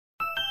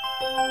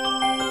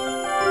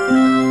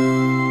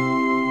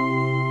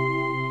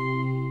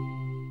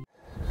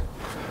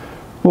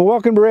Well,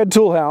 welcome to Red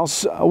Tool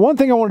House. One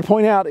thing I want to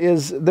point out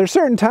is there's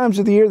certain times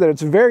of the year that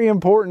it's very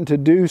important to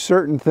do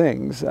certain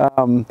things.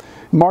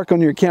 Mark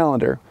on your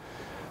calendar.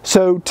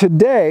 So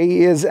today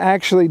is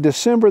actually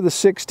December the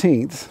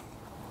 16th.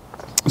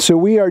 So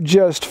we are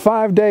just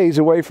 5 days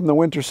away from the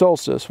winter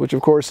solstice, which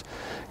of course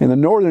in the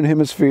northern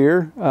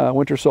hemisphere,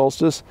 winter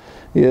solstice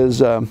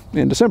is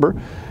in December.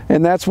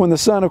 And that's when the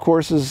sun, of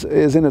course,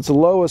 is in its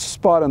lowest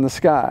spot in the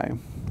sky.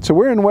 So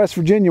we're in West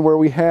Virginia where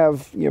we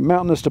have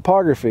mountainous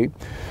topography.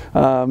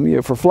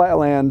 For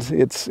flatland,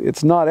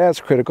 it's not as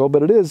critical,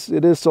 but it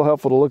is still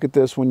helpful to look at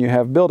this when you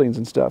have buildings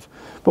and stuff.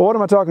 But what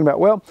am I talking about?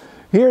 Well,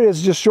 here it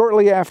is just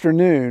shortly after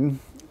noon,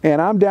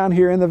 and I'm down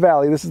here in the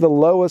valley. This is the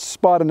lowest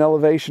spot in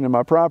elevation in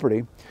my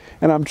property.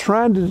 And I'm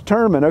trying to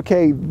determine,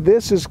 okay,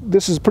 this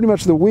is pretty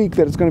much the week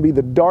that it's going to be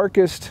the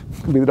darkest,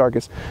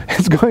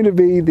 it's going to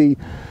be the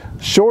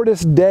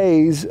shortest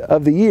days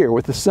of the year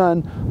with the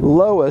sun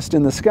lowest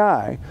in the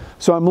sky.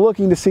 So I'm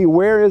looking to see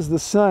where is the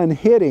sun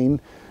hitting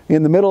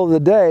in the middle of the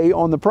day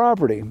on the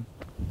property.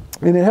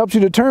 And it helps you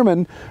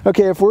determine,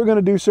 okay, if we're going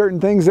to do certain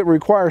things that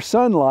require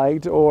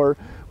sunlight, or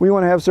we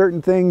want to have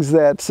certain things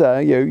that,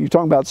 you're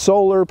talking about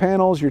solar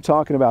panels, you're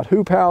talking about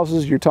hoop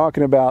houses, you're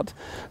talking about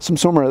some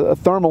sort of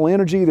thermal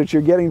energy that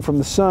you're getting from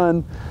the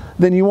sun,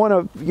 then you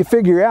want to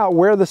figure out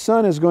where the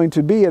sun is going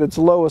to be at its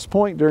lowest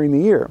point during the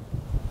year.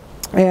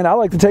 And I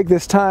like to take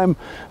this time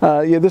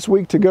this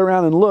week to go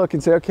around and look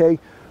and say, okay,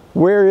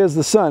 where is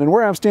the sun? And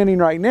where I'm standing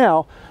right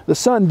now, the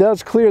sun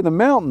does clear the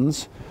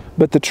mountains,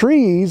 but the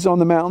trees on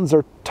the mountains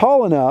are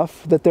tall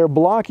enough that they're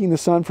blocking the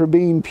sun from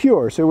being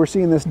pure. So we're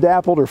seeing this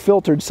dappled or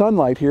filtered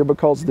sunlight here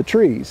because of the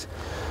trees.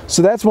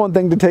 So that's one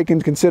thing to take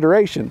into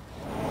consideration.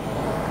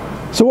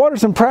 So what are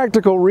some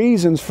practical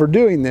reasons for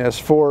doing this,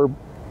 for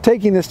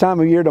taking this time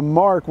of year to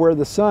mark where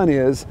the sun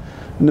is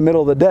in the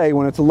middle of the day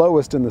when it's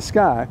lowest in the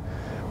sky?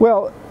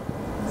 Well,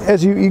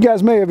 as you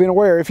guys may have been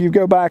aware, if you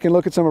go back and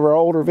look at some of our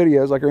older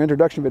videos, like our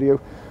introduction video,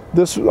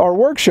 our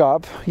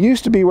workshop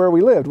used to be where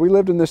we lived. We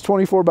lived in this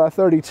 24 by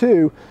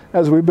 32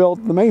 as we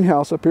built the main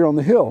house up here on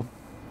the hill.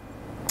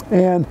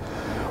 And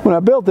when I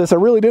built this, I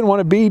really didn't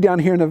want to be down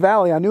here in the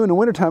valley. I knew in the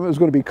wintertime it was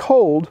going to be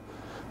cold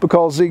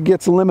because it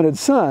gets limited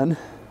sun,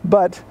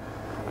 but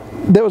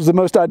that was the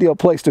most ideal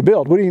place to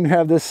build. We didn't even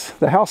have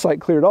the house site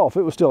cleared off.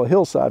 It was still a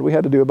hillside. We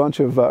had to do a bunch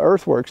of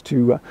earthworks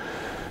to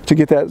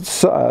get that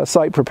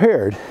site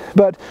prepared.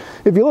 But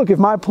if you look, if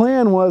my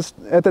plan was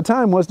at the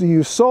time was to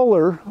use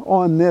solar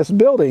on this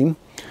building,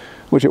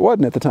 which it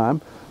wasn't at the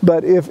time,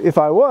 but if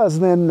I was,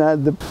 then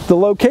the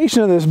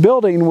location of this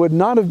building would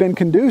not have been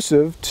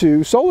conducive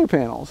to solar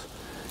panels.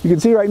 You can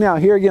see right now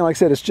here again, like I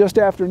said, it's just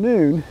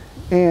afternoon,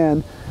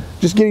 and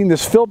just getting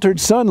this filtered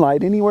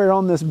sunlight anywhere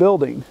on this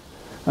building.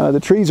 The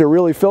trees are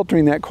really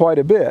filtering that quite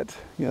a bit.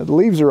 The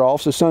leaves are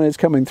off, so sun is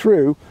coming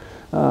through.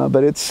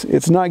 But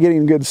it's not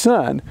getting good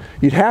sun.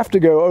 You'd have to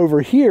go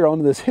over here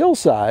onto this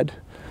hillside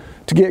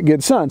to get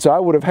good sun. So I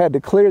would have had to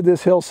clear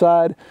this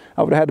hillside.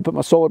 I would have had to put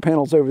my solar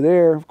panels over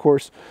there, of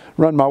course,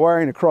 run my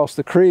wiring across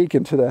the creek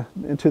into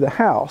the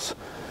house.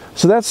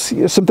 So that's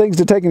some things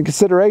to take into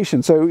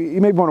consideration. So you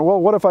may be wondering,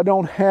 well, what if I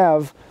don't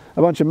have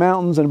a bunch of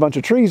mountains and a bunch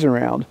of trees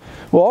around?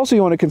 Well, also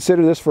you want to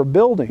consider this for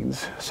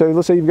buildings. So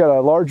let's say you've got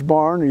a large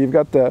barn, or you've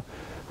got the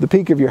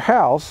peak of your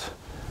house,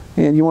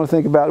 and you want to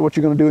think about what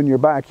you're going to do in your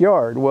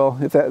backyard. Well,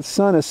 if that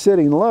sun is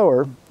sitting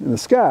lower in the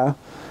sky,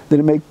 then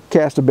it may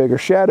cast a bigger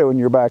shadow in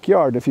your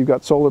backyard. If you've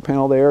got solar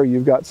panel there, or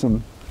you've got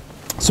some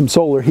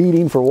solar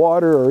heating for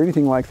water or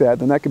anything like that,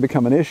 then that could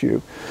become an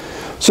issue.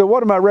 So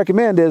what I might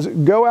recommend is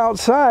go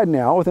outside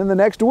now within the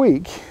next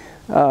week.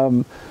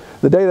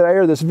 The day that I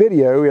air this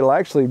video, it'll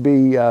actually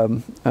be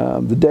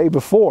the day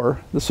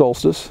before the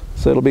solstice.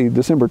 So it'll be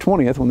December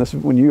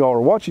 20th when you all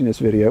are watching this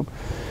video.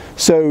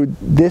 So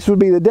this would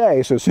be the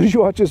day. So as soon as you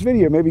watch this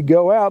video, maybe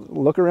go out,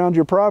 look around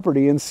your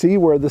property and see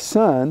where the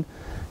sun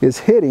is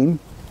hitting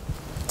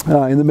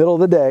in the middle of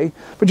the day.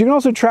 But you can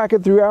also track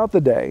it throughout the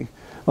day.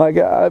 Like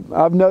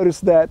I've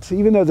noticed that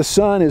even though the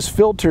sun is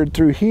filtered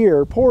through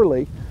here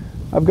poorly,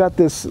 I've got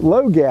this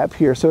low gap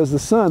here. So as the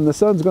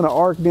sun's going to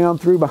arc down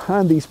through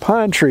behind these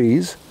pine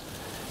trees,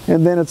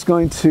 and then it's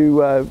going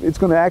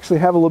to actually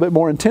have a little bit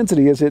more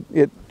intensity as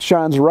it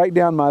shines right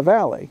down my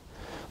valley.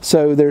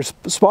 So there's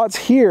spots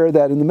here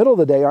that in the middle of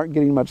the day aren't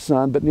getting much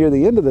sun, but near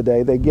the end of the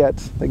day they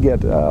get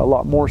a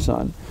lot more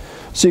sun.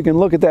 So you can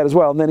look at that as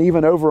well. And then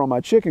even over on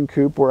my chicken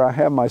coop where I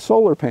have my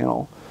solar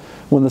panel,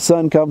 when the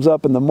sun comes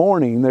up in the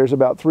morning, there's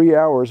about 3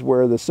 hours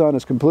where the sun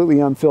is completely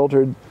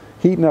unfiltered,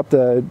 heating up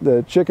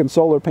the chicken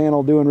solar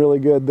panel, doing really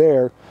good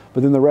there.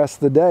 But then the rest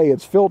of the day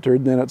it's filtered.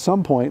 And then at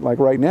some point, like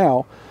right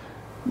now,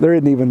 there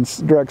isn't even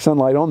direct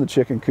sunlight on the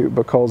chicken coop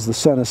because the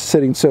sun is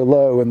sitting so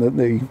low, and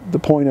the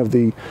point of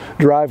the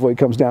driveway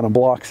comes down and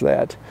blocks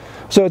that.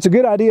 So it's a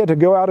good idea to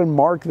go out and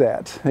mark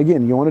that.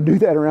 Again, you want to do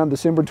that around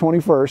December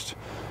 21st.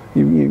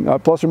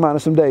 Plus or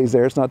minus some days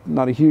there. It's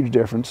not a huge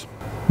difference.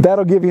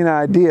 That'll give you an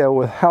idea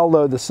with how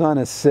low the sun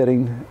is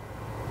sitting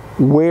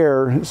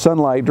where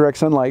sunlight, direct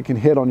sunlight, can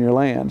hit on your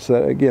land. So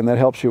that, again, that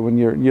helps you when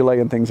you're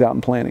laying things out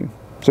and planting.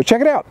 So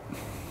check it out.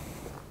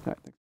 All right.